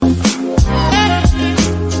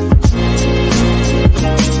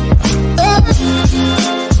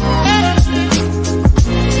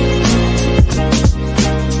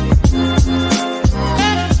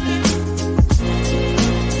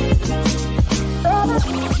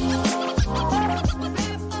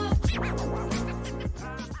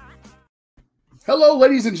Hello,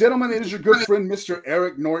 ladies and gentlemen. It is your good friend, Mr.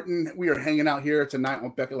 Eric Norton. We are hanging out here tonight on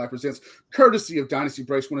Beckett Live Presents, courtesy of Dynasty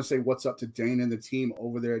Breaks. I want to say what's up to Dane and the team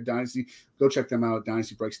over there at Dynasty. Go check them out at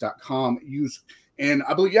dynastybreaks.com. And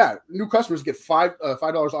I believe, new customers get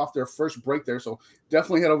 $5 off their first break there. So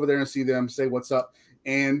definitely head over there and see them, say what's up.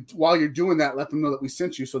 And while you're doing that, let them know that we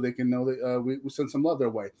sent you so they can know that we sent some love their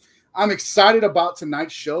way. I'm excited about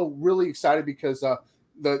tonight's show. Really excited because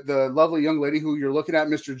the lovely young lady who you're looking at,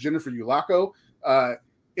 Mr. Jennifer Ulaco,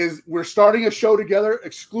 we're starting a show together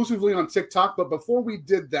exclusively on TikTok. But before we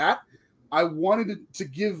did that, I wanted to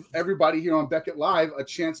give everybody here on Beckett Live a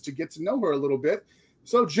chance to get to know her a little bit.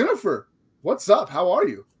 So Jennifer, what's up? How are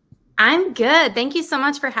you? I'm good. Thank you so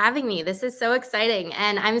much for having me. This is so exciting.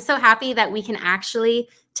 And I'm so happy that we can actually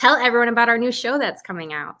tell everyone about our new show that's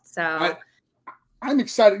coming out. So I'm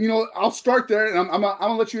excited. I'll start there, and I'm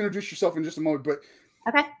gonna let you introduce yourself in just a moment. But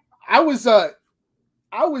okay, I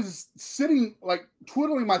was sitting like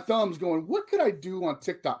twiddling my thumbs going, what could I do on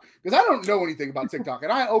TikTok? Because I don't know anything about TikTok.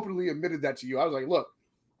 And I openly admitted that to you. I was like, look,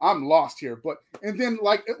 I'm lost here. And then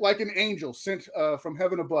like an angel sent from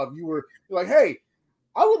heaven above, you're like, hey,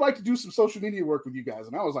 I would like to do some social media work with you guys.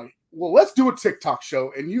 And I was like, well, let's do a TikTok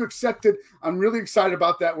show. And you accepted. I'm really excited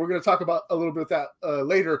about that. We're going to talk about a little bit of that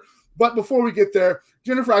later. But before we get there,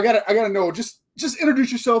 Jennifer, I gotta know, just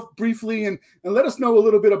introduce yourself briefly and let us know a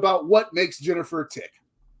little bit about what makes Jennifer tick.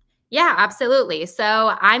 Yeah, absolutely.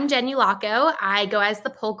 So I'm Jen Ulaco. I go as the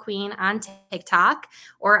Pole Queen on TikTok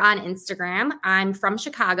or on Instagram. I'm from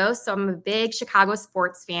Chicago, so I'm a big Chicago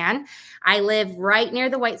sports fan. I live right near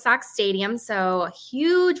the White Sox Stadium, so a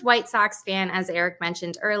huge White Sox fan, as Eric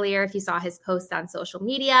mentioned earlier, if you saw his posts on social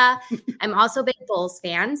media. I'm also a big Bulls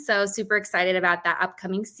fan, so super excited about that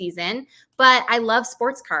upcoming season. But I love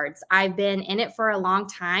sports cards. I've been in it for a long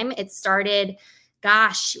time. It started,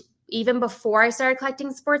 even before I started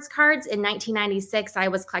collecting sports cards in 1996, I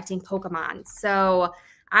was collecting Pokemon. So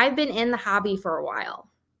I've been in the hobby for a while.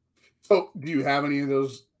 So do you have any of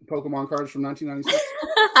those Pokemon cards from 1996?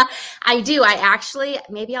 I do.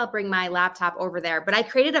 Maybe I'll bring my laptop over there, but I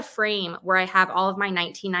created a frame where I have all of my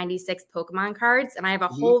 1996 Pokemon cards, and I have a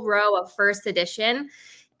whole row of first edition.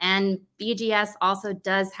 And BGS also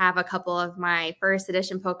does have a couple of my first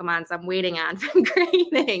edition Pokemons I'm waiting on from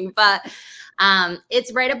grading, but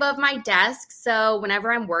it's right above my desk. So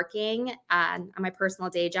whenever I'm working on my personal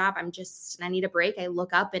day job, I need a break. I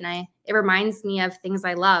look up and it reminds me of things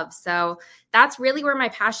I love. So that's really where my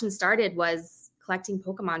passion started, was collecting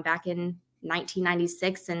Pokemon back in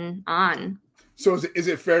 1996 and on. So is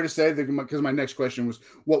it fair to say that, because my next question was,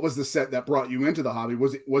 what was the set that brought you into the hobby?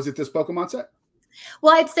 Was it this Pokemon set?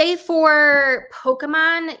 Well, I'd say for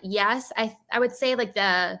Pokemon, yes. I would say like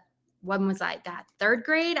when was I? That third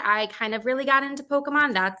grade, I kind of really got into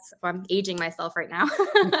Pokemon. I'm aging myself right now.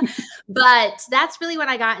 But that's really when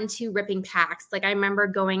I got into ripping packs. Like I remember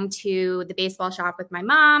going to the baseball shop with my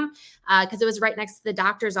mom because it was right next to the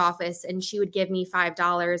doctor's office, and she would give me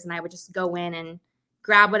 $5 and I would just go in and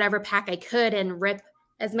grab whatever pack I could and rip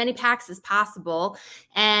as many packs as possible,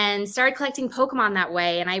 and started collecting Pokemon that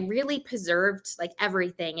way. And I really preserved like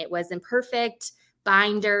everything. It was in perfect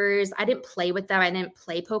binders. I didn't play with them. I didn't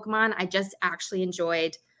play Pokemon. I just actually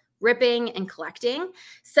enjoyed ripping and collecting.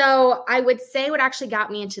 So I would say what actually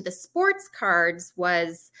got me into the sports cards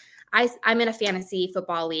was I'm in a fantasy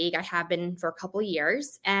football league. I have been for a couple of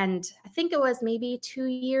years. And I think it was maybe 2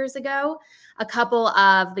 years ago, a couple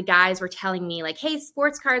of the guys were telling me like, hey,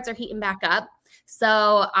 sports cards are heating back up.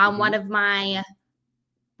 So on one of my,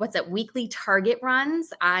 weekly Target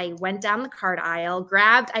runs, I went down the card aisle,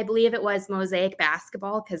 grabbed, I believe it was Mosaic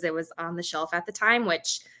Basketball because it was on the shelf at the time,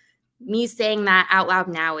 which me saying that out loud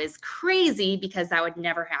now is crazy because that would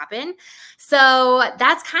never happen. So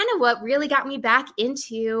that's kind of what really got me back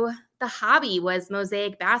into the hobby, was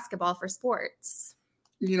Mosaic Basketball for sports.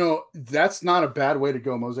 That's not a bad way to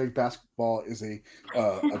go. Mosaic Basketball is a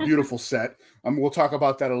beautiful set. We'll talk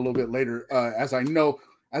about that a little bit later, as I know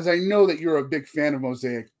that you're a big fan of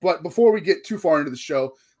Mosaic. But before we get too far into the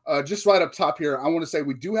show, just right up top here, I want to say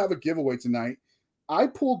we do have a giveaway tonight. I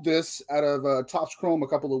pulled this out of Topps Chrome a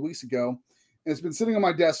couple of weeks ago, and it's been sitting on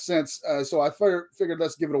my desk since. So I figured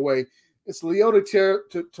let's give it away. It's Leota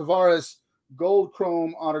Tavares Gold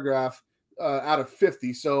Chrome autograph out of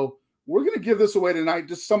 50. So we're going to give this away tonight.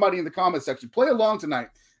 Just somebody in the comment section, play along tonight,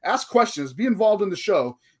 ask questions, be involved in the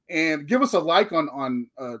show, and give us a like on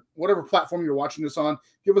whatever platform you're watching this on.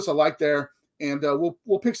 Give us a like there, and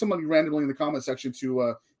we'll pick somebody randomly in the comment section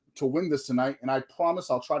to win this tonight. And I promise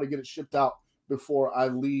I'll try to get it shipped out before I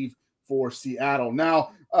leave for Seattle.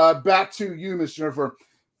 Now, back to you, Miss Jennifer.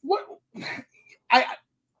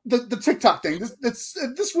 the TikTok thing.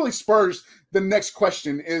 This really spurs the next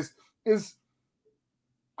question is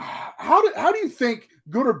how do you think,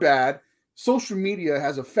 good or bad, social media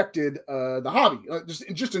has affected the hobby,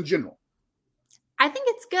 just in general? I think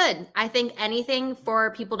it's good. I think anything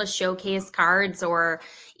for people to showcase cards, or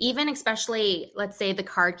even especially, let's say the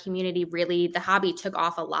card community, really, the hobby took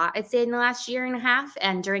off a lot, I'd say, in the last year and a half.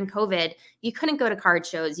 And during COVID, you couldn't go to card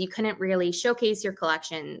shows. You couldn't really showcase your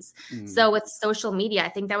collections. So with social media, I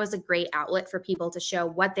think that was a great outlet for people to show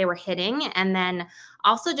what they were hitting. And then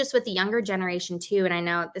also just with the younger generation too. And I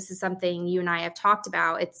know this is something you and I have talked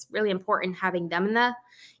about. It's really important having them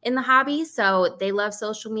in the hobby. So they love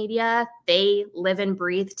social media. They live and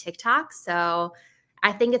breathe TikTok. So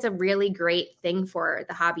I think it's a really great thing for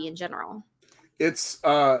the hobby in general. It's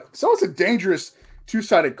a dangerous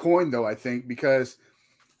two-sided coin, though, I think, because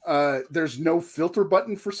there's no filter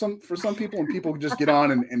button for some people, and people just get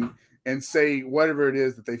on and say whatever it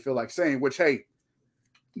is that they feel like saying, which, hey,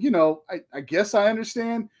 I guess I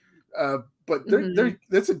understand. But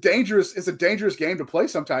it's a dangerous game to play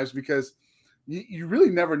sometimes, because you really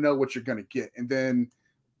never know what you're going to get. And then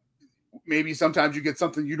maybe sometimes you get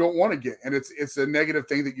something you don't want to get, and it's a negative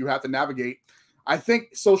thing that you have to navigate. I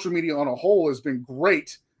think social media on a whole has been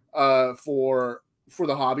great for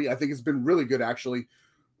the hobby. I think it's been really good, actually.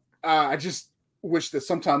 I just wish that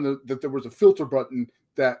sometime that there was a filter button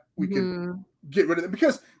that we could get rid of it.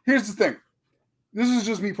 Because here's the thing. This is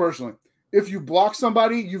just me personally. If you block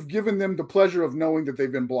somebody, you've given them the pleasure of knowing that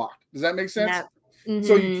they've been blocked. Does that make sense? Yep.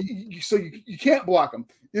 So you can't block them.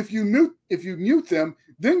 If you mute them,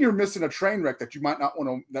 then you're missing a train wreck that you might not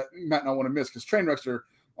want to miss, because train wrecks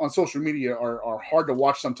on social media are hard to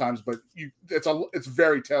watch sometimes, but it's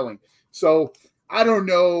very telling. So I don't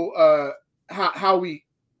know how we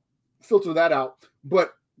filter that out.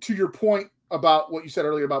 But to your point about what you said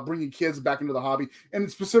earlier about bringing kids back into the hobby,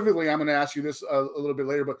 and specifically, I'm going to ask you this a little bit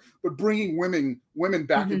later, but bringing women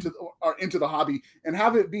back into the hobby and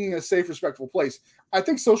have it being a safe, respectful place. I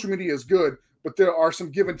think social media is good, but there are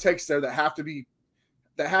some give and takes there that have to be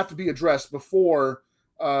addressed before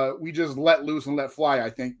we just let loose and let fly. I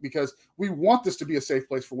think, because we want this to be a safe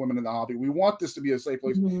place for women in the hobby. We want this to be a safe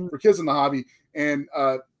place for kids in the hobby. And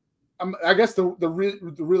I guess the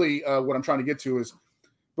really what I'm trying to get to is,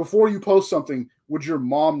 before you post something, would your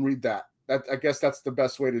mom read that? I guess that's the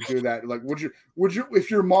best way to do that. Like, would you, if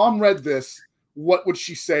your mom read this, what would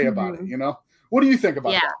she say about it? What do you think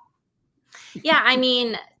about that? Yeah. I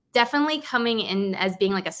mean, definitely coming in as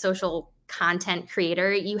being like a social content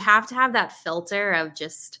creator, you have to have that filter of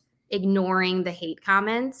just ignoring the hate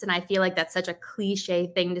comments. And I feel like that's such a cliche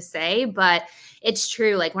thing to say, but it's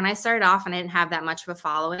true. Like, when I started off and I didn't have that much of a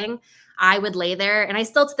following, I would lay there, and I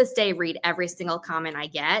still to this day read every single comment I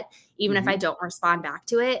get, even if I don't respond back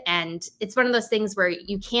to it. And it's one of those things where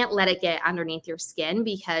you can't let it get underneath your skin,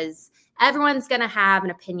 because everyone's going to have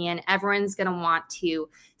an opinion. Everyone's going to want to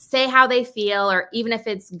say how they feel, or even if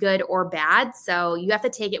it's good or bad. So you have to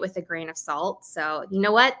take it with a grain of salt. So you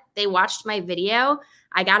know what? They watched my video.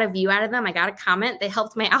 I got a view out of them. I got a comment. They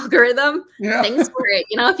helped my algorithm. Yeah. Thanks for it.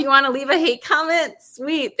 If you want to leave a hate comment,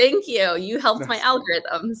 sweet. Thank you. You helped my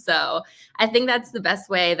algorithm. So I think that's the best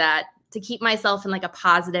way to keep myself in like a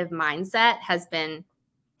positive mindset has been,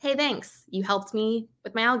 hey, thanks. You helped me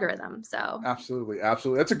with my algorithm. So absolutely.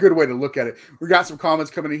 That's a good way to look at it. We got some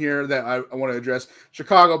comments coming in here that I want to address.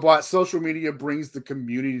 Chicago Bot, social media brings the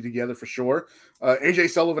community together for sure. AJ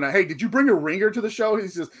Sullivan, hey, did you bring a ringer to the show? He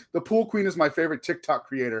says, the Pool Queen is my favorite TikTok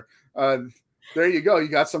creator. There you go. You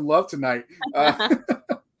got some love tonight. Thank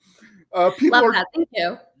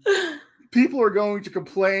you. People are going to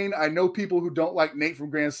complain. I know people who don't like Nate from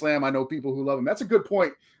Grand Slam. I know people who love him. That's a good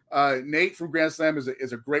point. Nate from Grand Slam is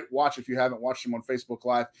a great watch if you haven't watched him on Facebook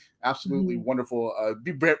Live. Absolutely wonderful.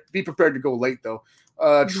 Be prepared to go late though.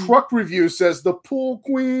 Truck Review says the Pool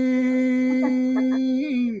Queen.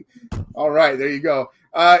 All right, there you go.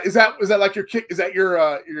 Is that like your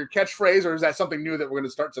catchphrase, or is that something new that we're going to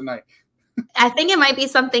start tonight? I think it might be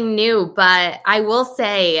something new, but I will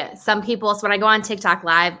say some people, so when I go on TikTok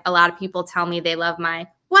Live, a lot of people tell me they love my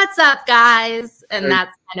 "What's up, guys?" And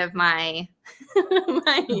that's kind of my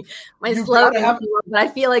slogan. But I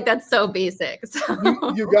feel like that's so basic.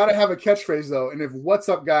 So. You got to have a catchphrase though, and if "What's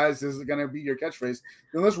up, guys" is going to be your catchphrase,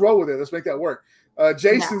 then let's roll with it. Let's make that work.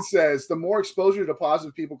 Jason says the more exposure to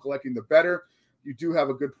positive people collecting, the better. You do have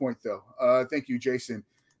a good point though. Thank you, Jason.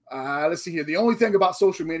 Let's see here. The only thing about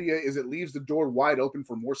social media is it leaves the door wide open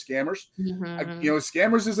for more scammers.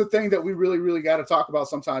 Scammers is a thing that we really, really got to talk about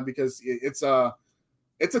sometime, because it's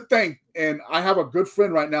it's a thing. And I have a good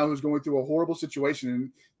friend right now who's going through a horrible situation,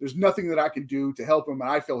 and there's nothing that I can do to help him. And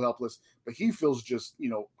I feel helpless, but he feels just,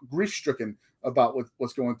 grief stricken about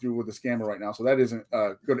what's going through with the scammer right now. So that isn't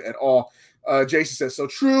good at all. Jason says, so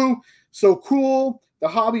true, so cool. The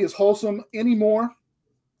hobby is wholesome anymore.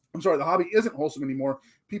 I'm sorry, the hobby isn't wholesome anymore.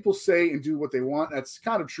 People say and do what they want. That's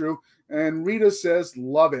kind of true. And Rita says,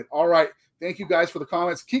 love it. All right. Thank you guys for the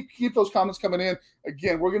comments. Keep those comments coming in.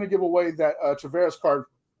 Again, we're going to give away that Tavares card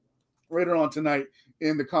later on tonight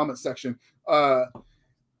in the comment section. Hey,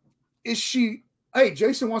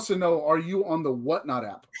 Jason wants to know, are you on the Whatnot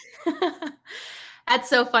app? That's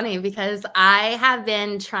so funny because I have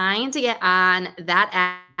been trying to get on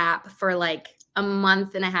that app for like a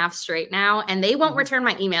month and a half straight now, and they won't return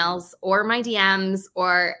my emails or my DMs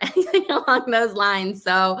or anything along those lines.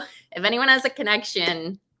 So if anyone has a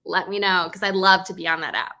connection, let me know, because I'd love to be on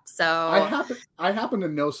that app. So I happen to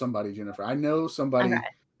know somebody, Jennifer. I know somebody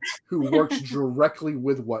who works directly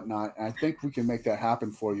with Whatnot. And I think we can make that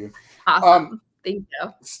happen for you. Awesome. Thank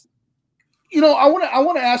you. I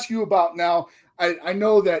want to ask you about now. I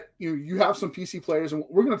know that you have some PC players, and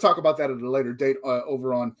we're going to talk about that at a later date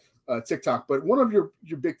over on TikTok. But one of your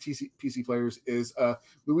big PC players is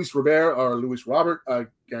Luis Robert. I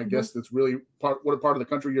guess that's really what part of the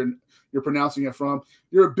country you're pronouncing it from.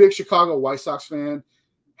 You're a big Chicago White Sox fan.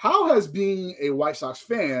 How has being a White Sox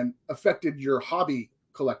fan affected your hobby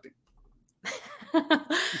collecting?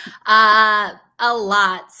 A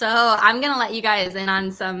lot. So I'm going to let you guys in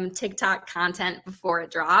on some TikTok content before it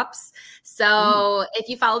drops. So if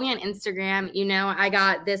you follow me on Instagram, I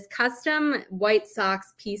got this custom White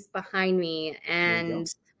Sox piece behind me,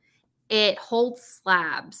 and it holds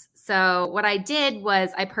slabs. So what I did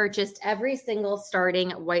was I purchased every single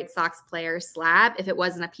starting White Sox player slab. If it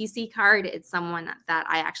wasn't a PC card, it's someone that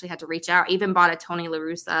I actually had to reach out. I even bought a Tony La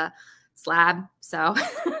Russa slab. So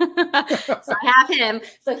I have him.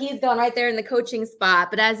 So he's going right there in the coaching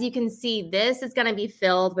spot. But as you can see, this is going to be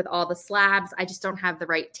filled with all the slabs. I just don't have the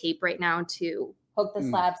right tape right now to hook the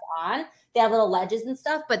slabs on. They have little ledges and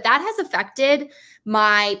stuff, but that has affected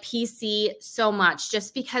my PC so much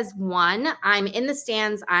just because, one, I'm in the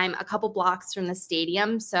stands. I'm a couple blocks from the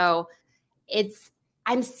stadium. So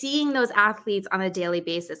I'm seeing those athletes on a daily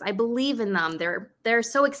basis. I believe in them. They're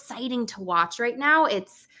so exciting to watch right now.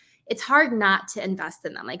 It's hard not to invest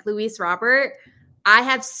in them. Like Luis Robert, I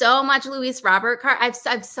have so much Luis Robert card. I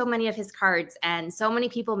have so many of his cards, and so many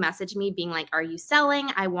people message me being like, "Are you selling?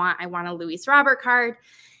 I want a Luis Robert card."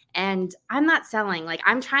 And I'm not selling. Like,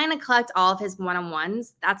 I'm trying to collect all of his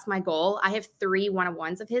one-on-ones. That's my goal. I have 3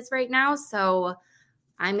 one-on-ones of his right now, so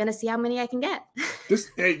I'm gonna see how many I can get.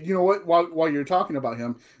 Hey, you know what? While you're talking about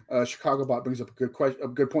him, Chicago Bot brings up a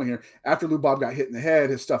good point here. After Lou Bob got hit in the head,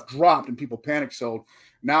 his stuff dropped and people panic sold.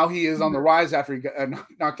 Now he is on the rise after he got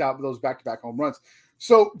knocked out with those back-to-back home runs.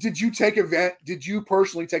 So, did you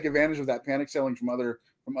personally take advantage of that panic selling from other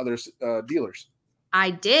dealers?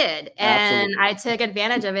 I did, and I took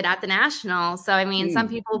advantage of it at the National. So, I mean, some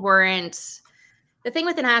people weren't. The thing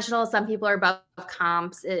with the National, some people are above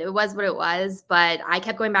comps. It was what it was, but I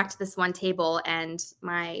kept going back to this one table, and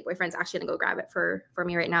my boyfriend's actually going to go grab it for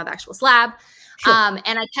me right now, the actual slab. Sure.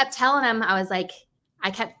 And I kept telling him, I was like, I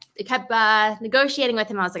kept negotiating with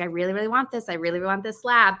him. I was like, I really, really want this. I really, really want this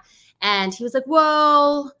slab. And he was like,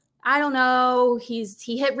 well, I don't know. He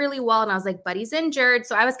hit really well. And I was like, but he's injured.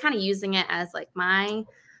 So I was kind of using it as like my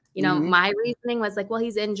reasoning was like, well,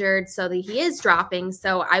 he's injured, so that he is dropping.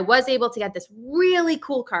 So I was able to get this really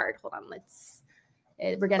cool card. Hold on,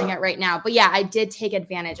 we're getting it right now. But yeah, I did take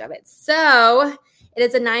advantage of it. So it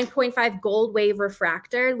is a 9.5 gold wave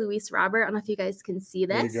refractor, Luis Robert. I don't know if you guys can see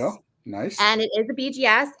this. There you go. Nice. And it is a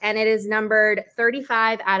BGS, and it is numbered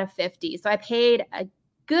 35 out of 50. So I paid a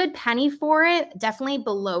good penny for it, definitely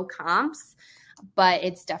below comps, but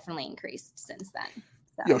it's definitely increased since then.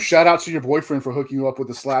 So. Shout out to your boyfriend for hooking you up with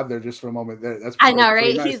the slab there just for a moment. That's I know,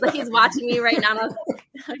 right? Nice. He's watching me right now.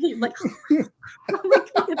 He's like, oh my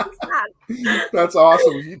God, that's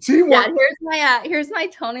awesome. Teamwork. Yeah, here's my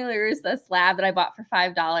Tony La Russa slab that I bought for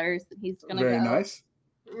 $5. He's gonna very go nice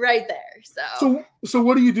right there. So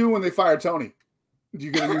what do you do when they fire Tony? Do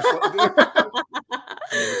you get a new slab?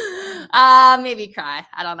 Maybe cry.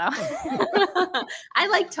 I don't know. I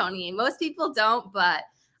like Tony. Most people don't, but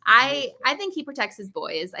I think he protects his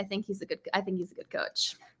boys. I think he's a good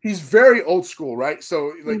coach. He's very old school, right?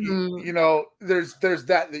 So like there's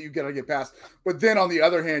that you gotta get past. But then on the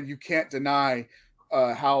other hand, you can't deny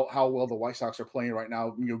how well the White Sox are playing right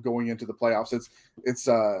now. Going into the playoffs,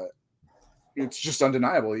 it's just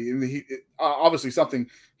undeniable. He obviously something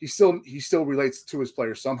he still relates to his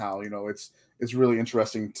players somehow. It's it's really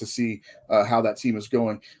interesting to see how that team is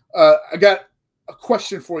going. I got a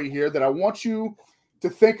question for you here that I want you to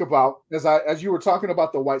think about as you were talking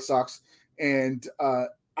about the White Sox, and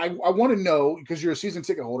I want to know, because you're a season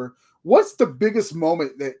ticket holder, what's the biggest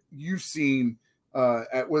moment that you've seen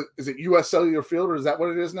is it U.S. Cellular Field, or is that what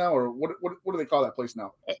it is now, or what do they call that place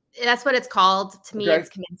now? That's what it's called. To me, it's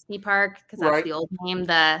Kaminsky Park, because that's the old name.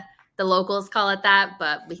 The locals call it that,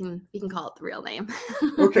 but we can call it the real name.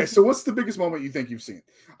 Okay, so what's the biggest moment you think you've seen?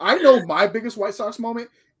 I know my biggest White Sox moment,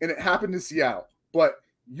 and it happened in Seattle, but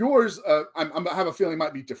yours, I have a feeling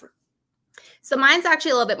might be different. So mine's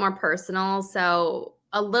actually a little bit more personal. So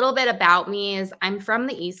a little bit about me is I'm from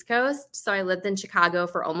the East Coast. So I lived in Chicago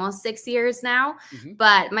for almost 6 years now,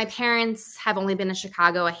 but my parents have only been to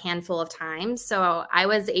Chicago a handful of times. So I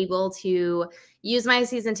was able to use my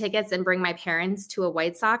season tickets and bring my parents to a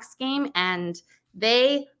White Sox game, and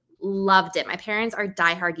they loved it. My parents are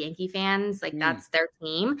diehard Yankee fans. Like that's their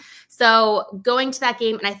team. So going to that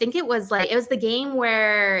game, and I think it was the game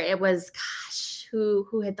where it was,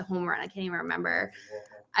 who hit the home run? I can't even remember.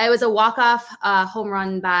 It was a walk-off home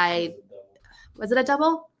run by, was it a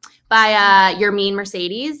double? By Yermin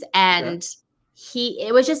Mercedes. And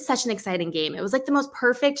it was just such an exciting game. It was like the most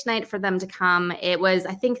perfect night for them to come. It was,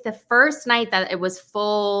 I think, the first night that it was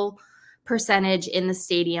full percentage in the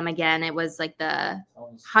stadium again. It was like the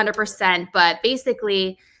 100%, but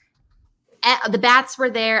basically the bats were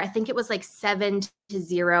there. I think it was like 7-0.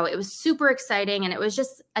 It was super exciting, and it was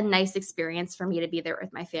just a nice experience for me to be there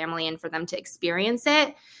with my family and for them to experience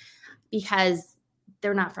it, because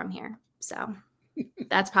they're not from here. So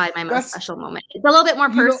that's probably my most special moment. It's a little bit more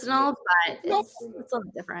personal, but it's a little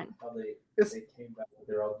bit different. They came back,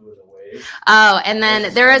 they're all doing the wave. Oh, and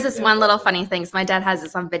then there is this one little funny thing. So my dad has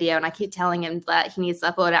this on video, and I keep telling him that he needs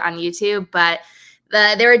to upload it on YouTube, but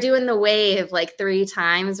they were doing the wave like 3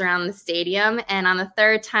 times around the stadium. And on the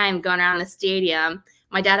third time going around the stadium,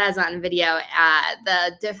 my dad has it on video.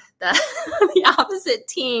 The opposite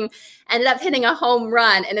team ended up hitting a home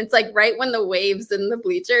run. And it's like right when the wave's in the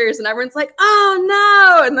bleachers, and everyone's like, oh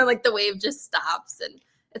no. And then like the wave just stops. And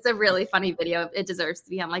it's a really funny video. It deserves to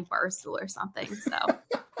be on like Barstool or something. So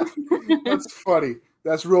that's funny.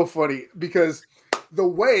 That's real funny, because the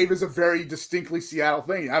wave is a very distinctly Seattle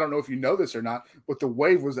thing. I don't know if you know this or not, but the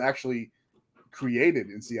wave was actually created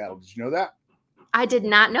in Seattle. Did you know that? I did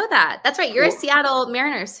not know that. That's right. You're a Seattle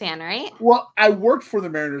Mariners fan, right? Well, I worked for the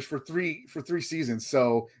Mariners for three seasons.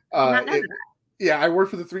 So I worked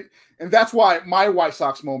for the 3, and that's why my White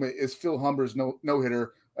Sox moment is Phil Humber's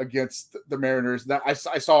no-hitter against the Mariners. That I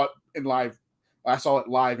saw it in live. I saw it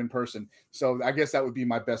live in person. So I guess that would be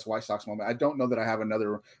my best White Sox moment. I don't know that I have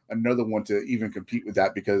another one to even compete with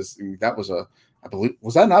that, because that was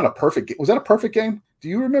was that not a perfect game? Was that a perfect game? Do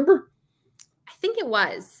you remember? I think it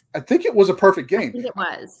was. I think it was a perfect game. I think it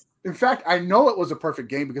was. In fact, I know it was a perfect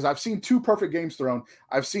game because I've seen 2 perfect games thrown.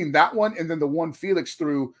 I've seen that one, and then the one Felix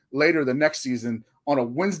threw later the next season on a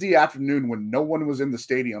Wednesday afternoon when no one was in the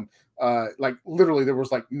stadium. Like literally there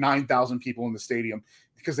was like 9,000 people in the stadium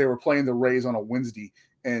because they were playing the Rays on a Wednesday.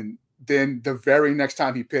 And then the very next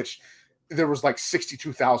time he pitched, there was like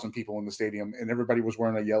 62,000 people in the stadium, and everybody was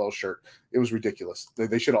wearing a yellow shirt. It was ridiculous.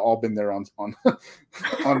 They should have all been there on on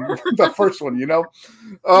the first one, you know?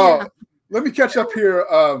 Let me catch up here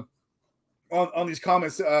on these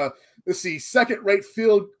comments. Let's see. Second-rate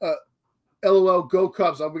field, LOL, go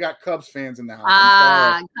Cubs. We got Cubs fans in the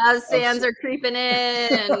house. Cubs fans are creeping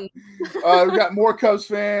in. We got more Cubs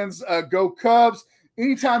fans. Go Cubs.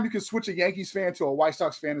 Anytime you can switch a Yankees fan to a White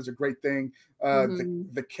Sox fan is a great thing.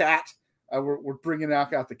 The cat. We're bringing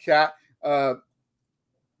out the cat.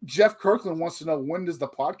 Jeff Kirkland wants to know, when does the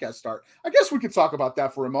podcast start? I guess we could talk about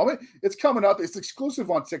that for a moment. It's coming up. It's exclusive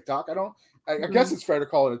on TikTok. I guess it's fair to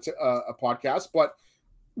call it a podcast, but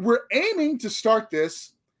we're aiming to start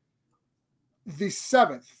this the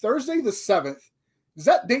 7th, Thursday the 7th. Does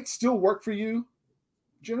that date still work for you,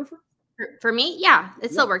 Jennifer? For me? Yeah,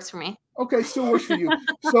 it still works for me. Okay, still works for you.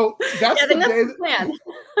 So that's the day.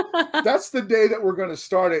 That's the day that we're going to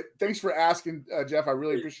start it. Thanks for asking, Jeff. I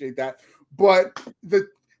really appreciate that. But the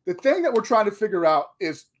thing that we're trying to figure out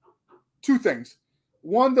is 2 things.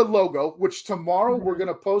 One, the logo, which tomorrow we're going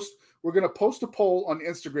to post. We're going to post a poll on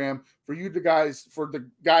Instagram for the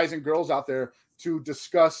guys and girls out there to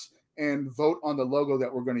discuss and vote on the logo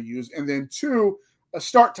that we're going to use. And then 2, a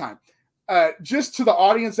start time. Just to the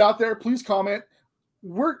audience out there, please comment.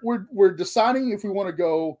 We're deciding if we want to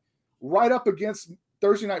go right up against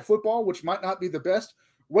Thursday Night Football, which might not be the best.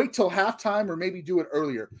 Wait till halftime or maybe do it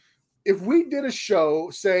earlier. If we did a show,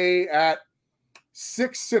 say at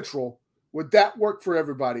 6 Central, Would that work for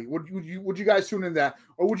everybody? Would you guys tune in that,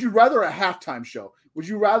 or would you rather a halftime show? Would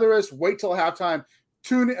you rather us wait till halftime,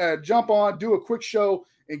 jump on, do a quick show,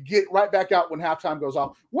 and get right back out when halftime goes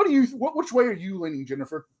off? Which way are you leaning,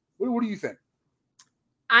 Jennifer? What do you think?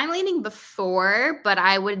 I'm leaning before, but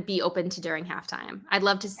I would be open to during halftime. I'd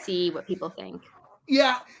love to see what people think.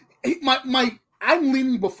 Yeah, I'm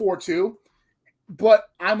leaning before too, but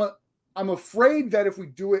I'm afraid that if we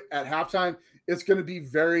do it at halftime, it's going to be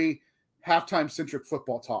very halftime centric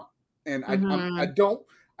football talk, and I don't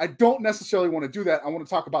necessarily want to do that. I want to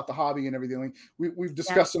talk about the hobby and everything. We've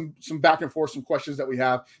discussed some back and forth, some questions that we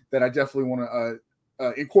have that I definitely want to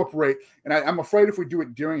incorporate. And I'm afraid if we do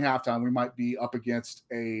it during halftime, we might be up against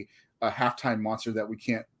a halftime monster that we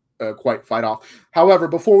can't quite fight off. However,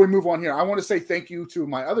 before we move on here, I want to say thank you to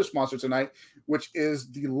my other sponsor tonight, which is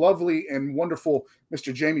the lovely and wonderful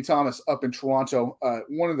Mr. Jamie Thomas up in Toronto.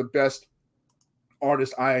 One of the best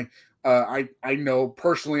artists I know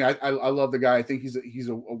personally. I love the guy. I think he's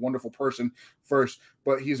a wonderful person first,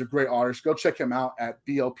 but he's a great artist. Go check him out at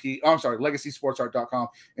legacysportsart.com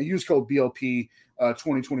and use code BLP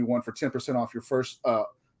 2021 for 10% off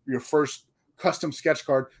your first custom sketch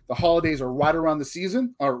card. The holidays are right around the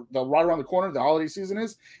season, or right around the corner. The holiday season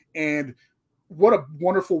is, and what a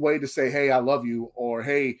wonderful way to say, hey, I love you, or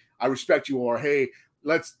hey, I respect you, or hey,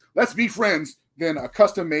 let's be friends, than a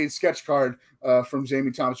custom made sketch card from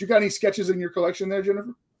Jamie Thomas. You got any sketches in your collection there,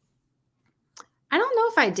 Jennifer? I don't know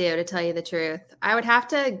if I do, to tell you the truth. I would have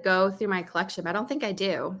to go through my collection, but I don't think I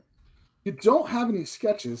do. You don't have any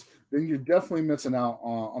sketches, then you're definitely missing out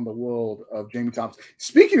on the world of Jamie Thomas.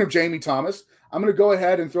 Speaking of Jamie Thomas, I'm going to go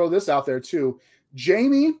ahead and throw this out there too.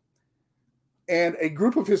 Jamie and a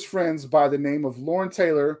group of his friends by the name of Lauren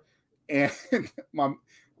Taylor and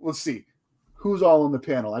let's see, who's all on the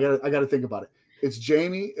panel. I got to think about it. It's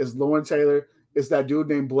Jamie, it's Lauren Taylor, it's that dude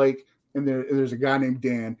named Blake, and there's a guy named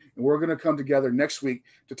Dan. And we're going to come together next week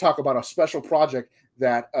to talk about a special project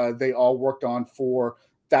that they all worked on for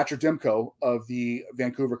Thatcher Demko of the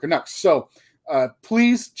Vancouver Canucks. So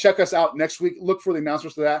please check us out next week. Look for the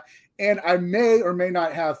announcements of that. And I may or may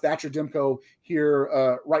not have Thatcher Demko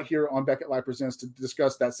here, right here on Beckett Live Presents to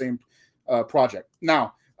discuss that same project.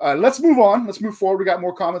 Now, let's move on. Let's move forward. We got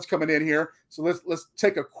more comments coming in here. So let's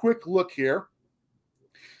take a quick look here.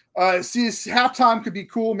 See, halftime could be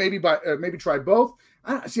cool. Maybe try both.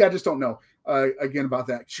 I just don't know. Again about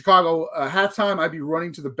that. Chicago halftime, I'd be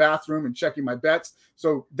running to the bathroom and checking my bets.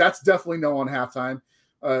 So that's definitely no on halftime.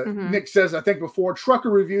 Nick says, I think before trucker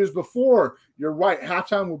reviews, before. You're right.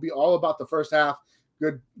 Halftime will be all about the first half.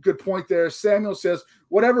 Good point there. Samuel says,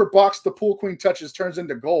 whatever box the pool queen touches turns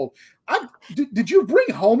into gold. Did you bring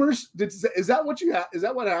homers? Is that what you is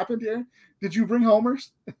that what happened here? Did you bring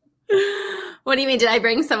homers? What do you mean? Did I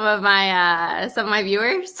bring some of my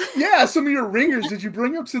viewers? Yeah, some of your ringers. Did you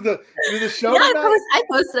bring them to the show? Yeah, I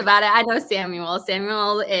posted about it. I know Samuel.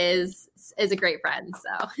 Samuel is a great friend. So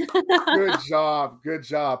good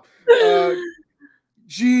job.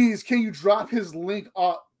 Geez, can you drop his link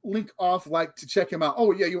off like to check him out?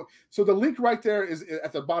 Oh yeah, so the link right there is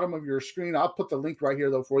at the bottom of your screen. I'll put the link right here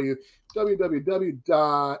though for you.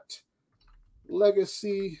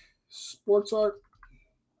 www.legacysportsart.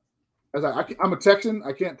 As I'm a Texan,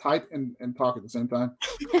 I can't type and talk at the same time.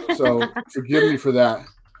 So forgive me for that.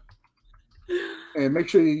 And make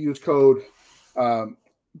sure you use code BLP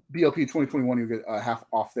 2021. You'll get half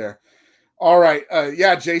off there. All right.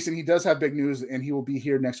 Yeah, Jason, he does have big news, and he will be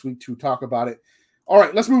here next week to talk about it. All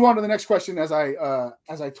right, let's move on to the next question. As I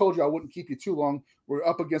told you, I wouldn't keep you too long. We're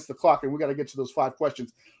up against the clock, and we got to get to those 5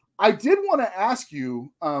 questions. I did want to ask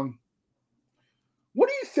you, what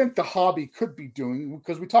do you think the hobby could be doing?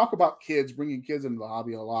 Because we talk about kids, bringing kids into the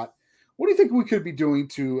hobby a lot. What do you think we could be doing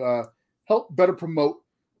to help better promote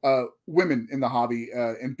women in the hobby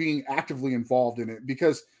and being actively involved in it?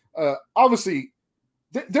 Because obviously,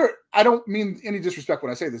 I don't mean any disrespect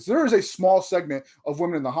when I say this. There is a small segment of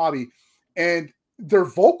women in the hobby, and they're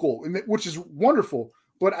vocal, which is wonderful.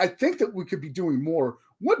 But I think that we could be doing more.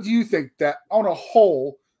 What do you think that on a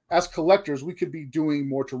whole, as collectors, we could be doing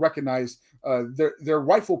more to recognize their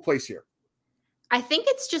rightful place here? I think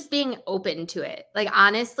it's just being open to it. Like,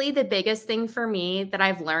 honestly, the biggest thing for me that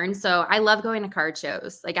I've learned, so I love going to card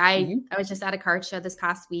shows. Like I was just at a card show this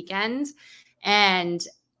past weekend, and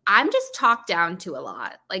I'm just talked down to a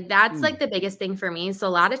lot. Like that's like the biggest thing for me. So a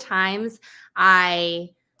lot of times I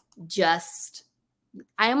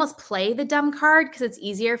almost play the dumb card because it's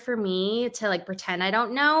easier for me to like pretend I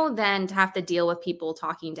don't know than to have to deal with people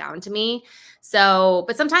talking down to me. So,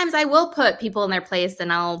 but sometimes I will put people in their place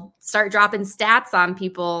and I'll start dropping stats on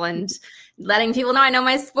people and letting people know I know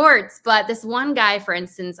my sports. But this one guy, for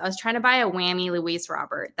instance, I was trying to buy a Whammy Luis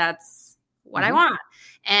Robert. That's what I want.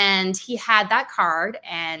 And he had that card,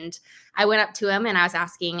 and I went up to him and I was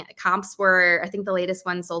asking. Comps were, I think the latest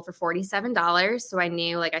one sold for $47. So I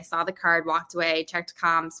knew, like, I saw the card, walked away, checked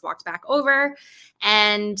comps, walked back over.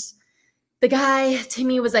 And the guy to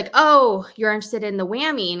me was like, "Oh, you're interested in the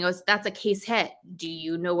Whammy?" And he goes, "That's a case hit. Do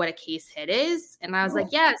you know what a case hit is?" And I was like,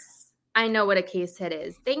 "Yes, I know what a case hit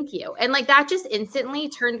is. Thank you." And like that just instantly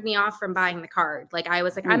turned me off from buying the card. Like I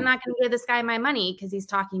was like, I'm not going to give this guy my money because he's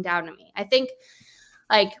talking down to me. I think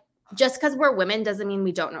like just because we're women doesn't mean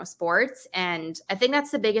we don't know sports. And I think that's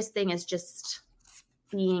the biggest thing is just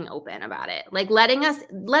being open about it. Like let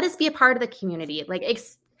us be a part of the community. Like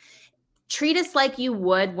treat us like you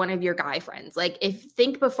would one of your guy friends. Like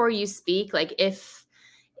think before you speak, like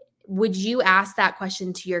would you ask that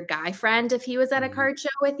question to your guy friend if he was at a card show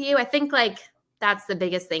with you? I think like that's the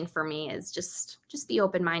biggest thing for me is just be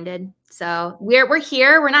open-minded. So we're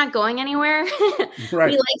here. We're not going anywhere. Right.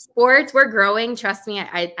 We like sports. We're growing. Trust me.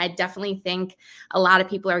 I definitely think a lot of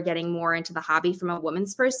people are getting more into the hobby from a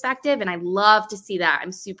woman's perspective. And I love to see that.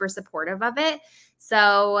 I'm super supportive of it.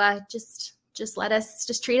 So just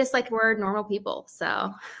treat us like we're normal people.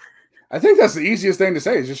 So I think that's the easiest thing to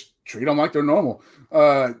say is just treat them like they're normal.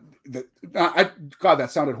 God,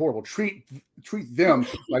 that sounded horrible. Treat them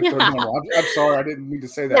like they're normal. I'm sorry, I didn't mean to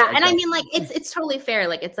say that. Yeah, and I mean, like, it's totally fair.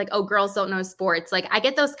 Like, it's like, oh, girls don't know sports. Like, I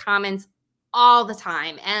get those comments all the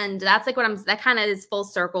time, and that's like that kind of is full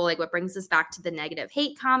circle. Like, what brings us back to the negative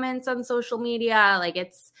hate comments on social media. Like,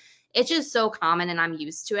 it's just so common, and I'm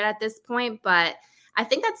used to it at this point. But I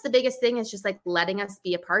think that's the biggest thing is just like letting us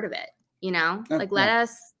be a part of it. You know, like let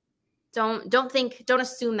us. Don't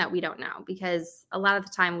assume that we don't know, because a lot of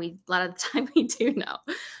the time we do know.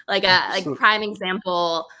 Like prime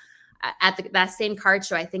example at that same card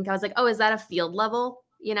show, I think I was like, "Oh, is that a field level?"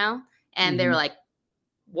 You know, and they were like,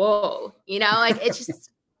 "Whoa," you know, like it's just,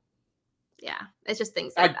 yeah, it's just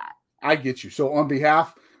things like that. I get you. So on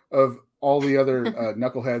behalf of all the other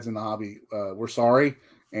knuckleheads in the hobby, we're sorry.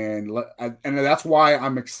 And that's why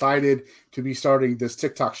I'm excited to be starting this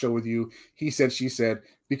TikTok show with you. He said, she said,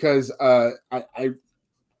 because I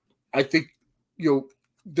think, you know,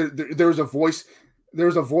 there's a voice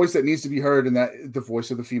that needs to be heard, and that the voice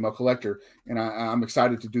of the female collector. And I'm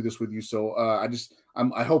excited to do this with you. So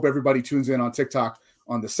I hope everybody tunes in on TikTok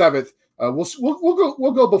on the 7th.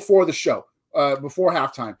 We'll go before the show, before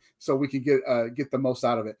halftime, so we can get the most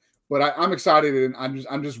out of it. But I'm excited, and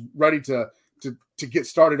I'm just ready to get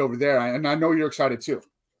started over there. And I know you're excited too.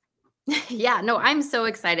 Yeah, no, I'm so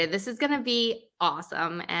excited. This is going to be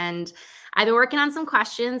awesome. And I've been working on some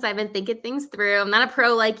questions. I've been thinking things through. I'm not a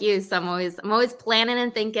pro like you, so I'm always planning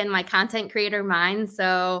and thinking my content creator mind.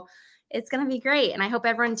 So it's going to be great. And I hope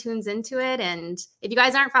everyone tunes into it. And if you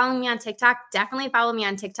guys aren't following me on TikTok, definitely follow me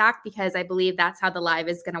on TikTok, because I believe that's how the live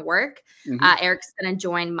is going to work. Eric's going to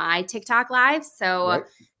join my TikTok live. So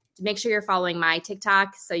make sure you're following my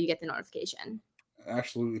TikTok so you get the notification.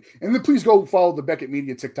 Absolutely. And then please go follow the Beckett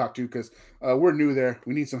Media TikTok too, because we're new there.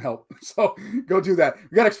 We need some help. So go do that.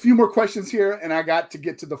 We got a few more questions here, and I got to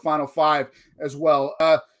get to the final 5 as well.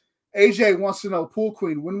 AJ wants to know, Pool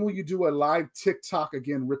Queen, when will you do a live TikTok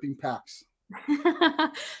again, ripping packs?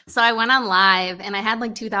 So I went on live and I had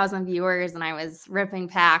like 2,000 viewers and I was ripping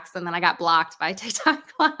packs, and then I got blocked by TikTok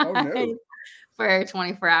Live. Oh, no. For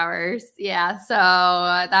 24 hours. Yeah. So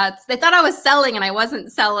they thought I was selling and I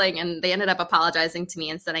wasn't selling. And they ended up apologizing to me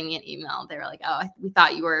and sending me an email. They were like, "Oh, we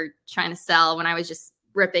thought you were trying to sell," when I was just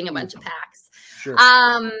ripping a bunch of packs. Sure.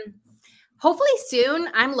 Hopefully soon.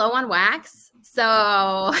 I'm low on wax.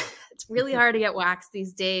 So it's really hard to get wax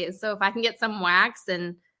these days. So if I can get some wax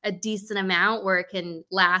and a decent amount where it can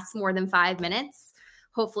last more than 5 minutes,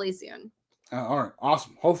 hopefully soon. All right.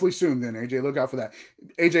 Awesome. Hopefully soon then, AJ. Look out for that.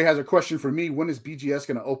 AJ has a question for me. When is BGS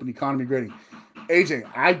going to open economy grading?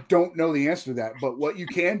 AJ, I don't know the answer to that, but what you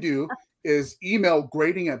can do is email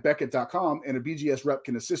grading@beckett.com, and a BGS rep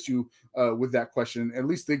can assist you with that question. At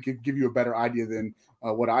least they could give you a better idea than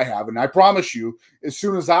what I have. And I promise you, as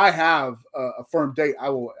soon as I have a firm date, I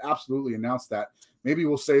will absolutely announce that. Maybe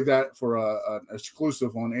we'll save that for an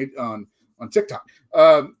exclusive on TikTok.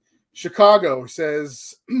 Chicago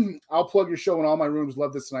says, "I'll plug your show in all my rooms.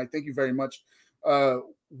 Love this tonight. Thank you very much."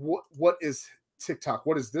 What is TikTok?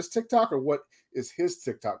 What is this TikTok, or what is his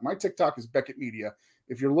TikTok? My TikTok is Beckett Media.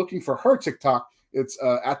 If you're looking for her TikTok, it's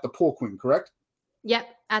at the Pool Queen, correct? Yep,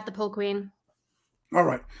 at the Pool Queen. All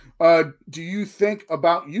right. Do you think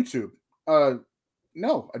about YouTube?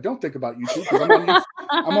 No, I don't think about YouTube, because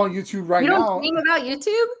I'm on YouTube right now. You don't think about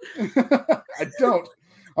YouTube? I don't.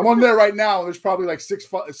 I'm on there right now. There's probably like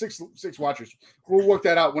six watchers. We'll work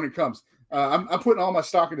that out when it comes. I'm putting all my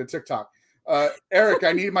stock into TikTok. Eric,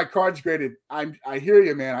 I need my cards graded. I hear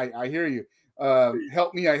you, man. I hear you.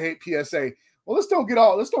 Help me. I hate PSA. Well, let's don't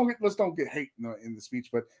get hate in the speech,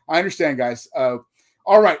 but I understand, guys.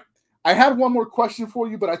 All right. I had one more question for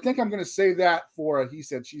you, but I think I'm going to save that for a he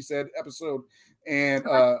said, she said episode. And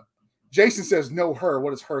Jason says, no, her.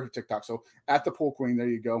 What is her TikTok? So at the Pool Queen, there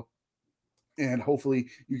you go. And hopefully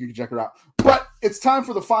you can check her out. But it's time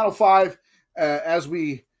for the final five as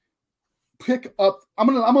we pick up. I'm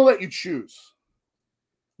gonna let you choose.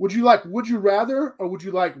 Would you rather, or would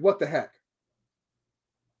you like what the heck?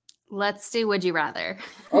 Let's do would you rather.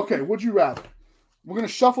 Okay, would you rather? We're gonna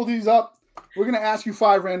shuffle these up. We're gonna ask you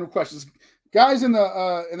 5 random questions. Guys in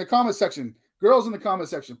the comment section, girls in the comment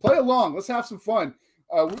section, play along. Let's have some fun.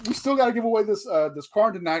 We still got to give away this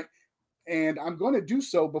card tonight, and I'm going to do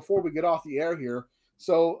so before we get off the air here.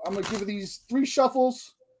 So I'm going to give these 3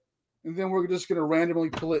 shuffles, and then we're just going to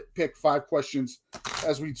randomly pick 5 questions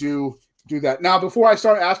as we do that. Now, before I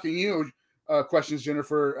start asking you questions,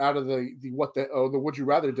 Jennifer, out of the would you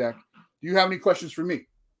rather deck, do you have any questions for me?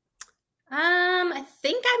 I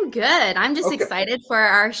think I'm good. I'm just excited for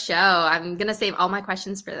our show. I'm gonna save all my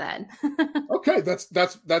questions for then. Okay, that's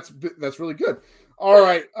really good. All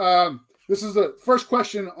right, this is the first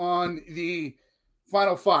question on the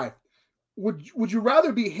final 5. Would you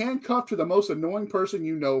rather be handcuffed to the most annoying person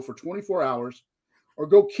you know for 24 hours, or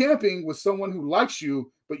go camping with someone who likes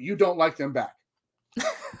you but you don't like them back?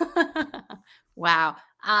 Wow.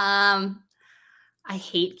 I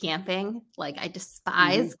hate camping. Like, I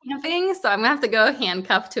despise camping. So I'm going to have to go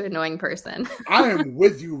handcuffed to an annoying person. I am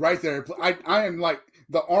with you right there. I am like,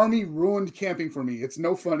 the Army ruined camping for me. It's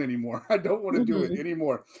no fun anymore. I don't want to do it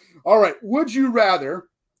anymore. All right. Would you rather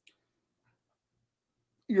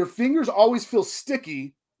your fingers always feel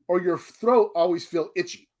sticky or your throat always feel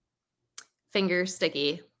itchy? Fingers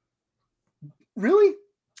sticky. Really?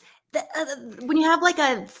 When you have like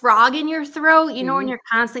a frog in your throat, you know, when you're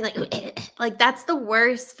constantly like that's the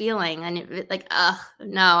worst feeling. And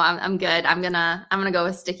no, I'm good. I'm gonna go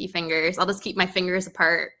with sticky fingers. I'll just keep my fingers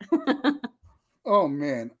apart. Oh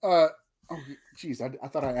man. Geez, I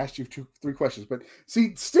thought I asked you 3 questions, but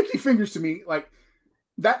see, sticky fingers to me, like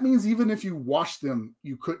that means even if you wash them,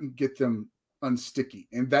 you couldn't get them unsticky,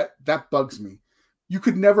 and that bugs me. You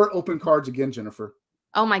could never open cards again, Jennifer.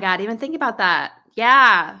 Oh my God, even think about that.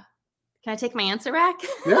 Yeah. Can I take my answer back?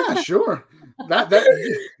 Yeah, sure. That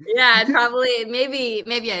yeah, I'd probably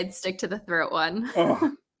maybe I'd stick to the throat one.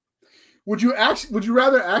 Would you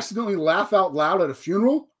rather accidentally laugh out loud at a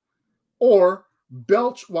funeral or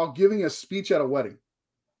belch while giving a speech at a wedding?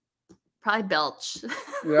 Probably belch.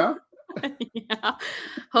 Yeah. Yeah.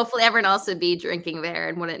 Hopefully everyone else would be drinking there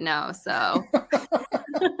and wouldn't know. So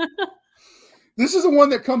this is the one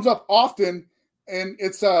that comes up often, and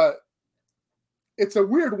it's a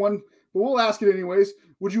weird one, but we'll ask it anyways.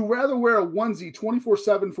 Would you rather wear a onesie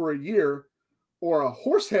 24/7 for a year or a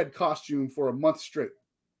horse head costume for a month straight?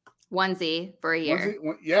 Onesie for a year.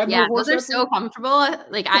 Yeah, those are so comfortable.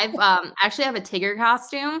 Like I've actually have a Tigger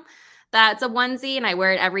costume that's a onesie, and I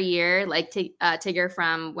wear it every year, like Tigger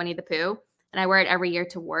from Winnie the Pooh, and I wear it every year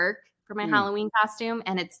to work for my Halloween costume,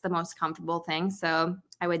 and it's the most comfortable thing. So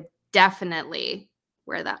I would definitely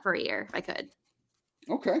wear that for a year if I could.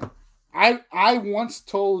 Okay. I once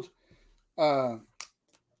told the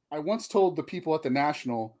people at the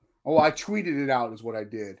National, I tweeted it out is what I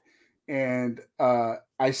did. And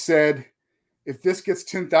I said, if this gets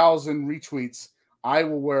 10,000 retweets, I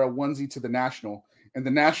will wear a onesie to the National. And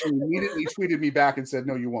the National immediately tweeted me back and said,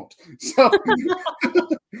 no, you won't. So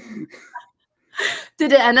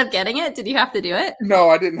did it end up getting it? Did you have to do it? No,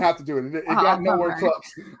 I didn't have to do it. It got nowhere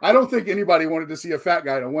close. I don't think anybody wanted to see a fat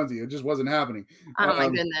guy in a onesie. It just wasn't happening. Oh my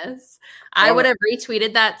goodness. I would have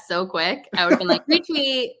retweeted that so quick. I would have been like,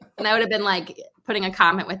 retweet. And I would have been like putting a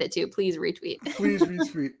comment with it too. Please retweet. Please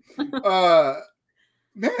retweet.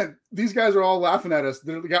 Man, these guys are all laughing at us.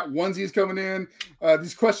 They got onesies coming in.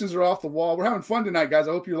 These questions are off the wall. We're having fun tonight, guys.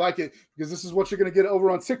 I hope you like it, because this is what you're going to get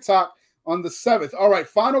over on TikTok on the 7th. All right,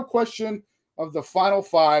 final question of the final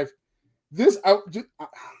 5.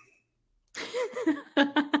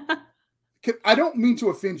 I don't mean to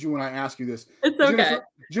offend you when I ask you this. It's okay.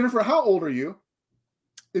 Jennifer, how old are you?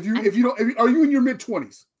 Are you in your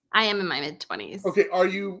mid-20s? I am in my mid-20s. Okay, are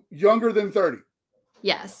you younger than 30?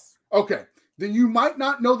 Yes. Okay, then you might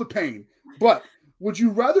not know the pain, but would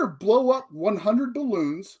you rather blow up 100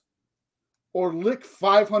 balloons or lick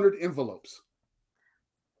 500 envelopes?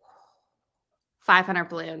 500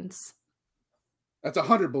 balloons. That's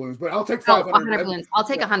 100 balloons, but I'll take Oh, 500. 100 balloons. I'll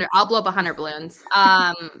take 100. I'll blow up 100 balloons.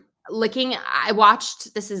 I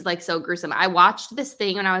watched, this is like so gruesome. I watched this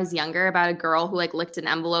thing when I was younger about a girl who like licked an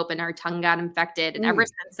envelope and her tongue got infected. And ever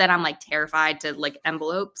since then, I'm like terrified to lick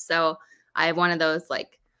envelopes. So I have one of those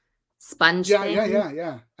like sponge things.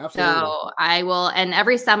 Yeah. Absolutely. So I will, and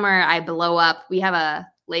every summer I blow up. We have a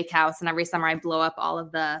lake house, and every summer I blow up all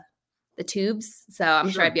of the tubes. So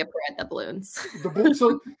I'm sure I'd be up there at the balloons.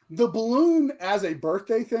 So the balloon as a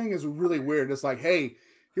birthday thing is really weird. It's like, hey,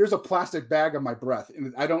 here's a plastic bag of my breath.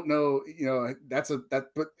 And I don't know,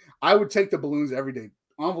 but I would take the balloons every day.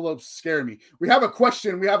 Envelopes scare me. We have a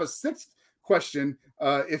question. We have a sixth question,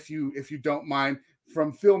 if you don't mind,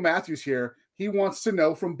 from Phil Matthews here. He wants to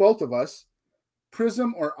know from both of us,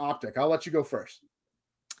 Prism or Optic? I'll let you go first.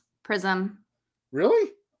 Prism.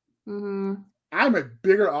 Really? Mm-hmm. I'm a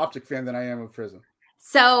bigger Optic fan than I am of Prism.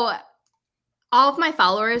 So all of my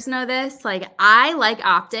followers know this. Like, I like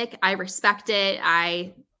Optic. I respect it.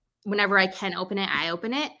 Whenever I can open it, I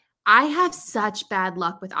open it. I have such bad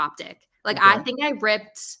luck with Optic. Like, okay. I think I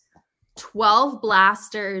ripped 12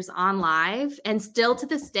 blasters on live, and still to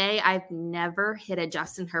this day, I've never hit a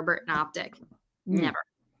Justin Herbert in Optic. Never.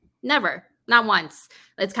 Not once.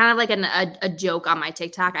 It's kind of like a joke on my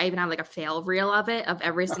TikTok. I even have like a fail reel of it, of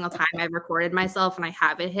every single time I've recorded myself and I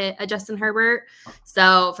haven't hit a Justin Herbert.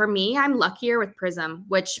 So for me, I'm luckier with Prism,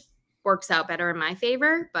 which works out better in my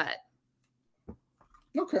favor, but.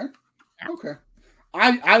 Okay.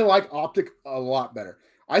 I like Optic a lot better.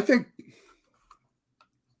 I think,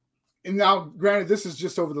 and now granted, this is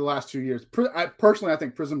just over the last 2 years. I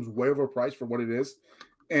think Prism's way overpriced for what it is.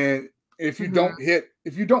 And if you don't hit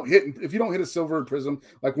a silver Prism,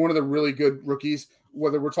 like one of the really good rookies,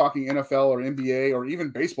 whether we're talking NFL or NBA or even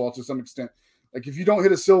baseball to some extent, like if you don't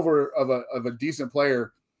hit a silver of a decent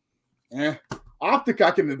player, Optic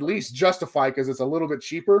I can at least justify because it's a little bit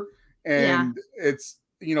cheaper and it's,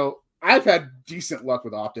 I've had decent luck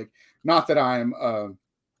with Optic. Not that I am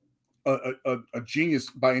a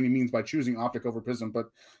genius by any means by choosing Optic over Prism,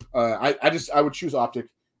 but I would choose Optic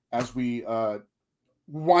as we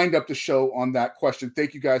wind up the show on that question.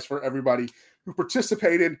 Thank you guys for everybody who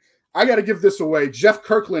participated. I got to give this away. Jeff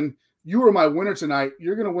Kirkland, you were my winner tonight.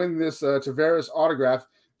 You're going to win this Tavares autograph.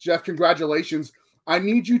 Jeff, congratulations. I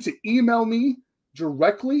need you to email me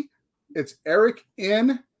directly. It's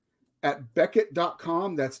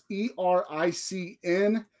ericn@beckett.com. That's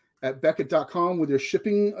ERICN @beckett.com with your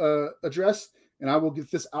shipping address. And I will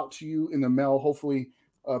get this out to you in the mail, hopefully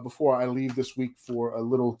before I leave this week for a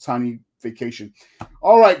little tiny vacation.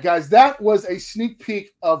 All right, guys, that was a sneak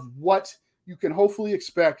peek of what you can hopefully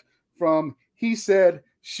expect from He Said,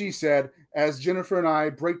 She Said, as Jennifer and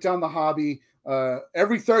I break down the hobby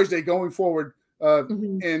every Thursday going forward.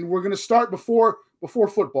 And we're going to start before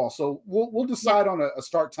football. So we'll decide on a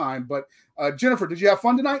start time. But Jennifer, did you have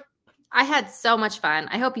fun tonight? I had so much fun.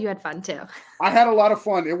 I hope you had fun too. I had a lot of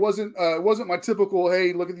fun. It wasn't my typical,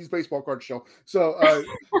 hey, look at these baseball cards show. So well,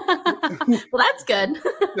 that's good.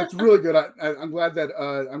 That's really good. I'm glad that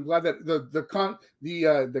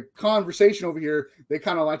the conversation over here, they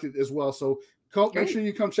kind of liked it as well. So make sure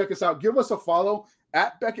you come check us out. Give us a follow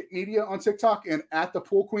at Beckett Media on TikTok and at the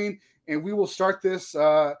Pool Queen, and we will start this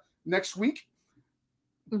next week.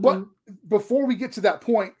 But before we get to that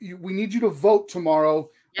point, we need you to vote tomorrow.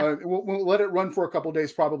 We'll let it run for a couple of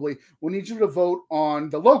days probably. We'll need you to vote on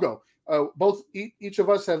the logo. Each of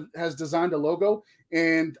us has designed a logo,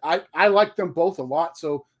 and I like them both a lot.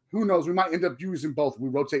 So who knows? We might end up using both. We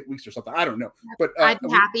rotate weeks or something. I don't know. But I'd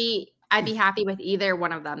be happy with either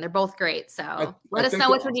one of them. They're both great. So let us know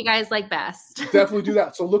which one you guys like best. Definitely do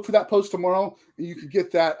that. So look for that post tomorrow, and you can get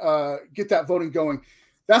that voting going.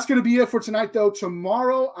 That's going to be it for tonight, though.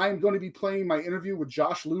 Tomorrow, I'm going to be playing my interview with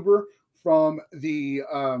Josh Luber from the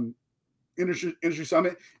Industry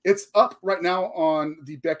Summit. It's up right now on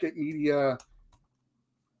the Beckett Media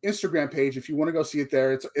Instagram page. If you want to go see it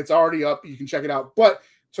there, it's already up. You can check it out. But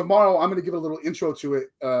tomorrow, I'm going to give a little intro to it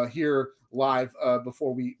here live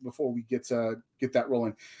before we get that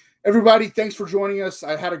rolling. Everybody, thanks for joining us.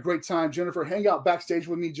 I had a great time. Jennifer, hang out backstage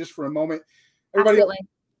with me just for a moment. Everybody, absolutely.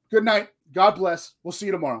 Good night. God bless. We'll see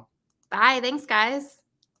you tomorrow. Bye. Thanks, guys.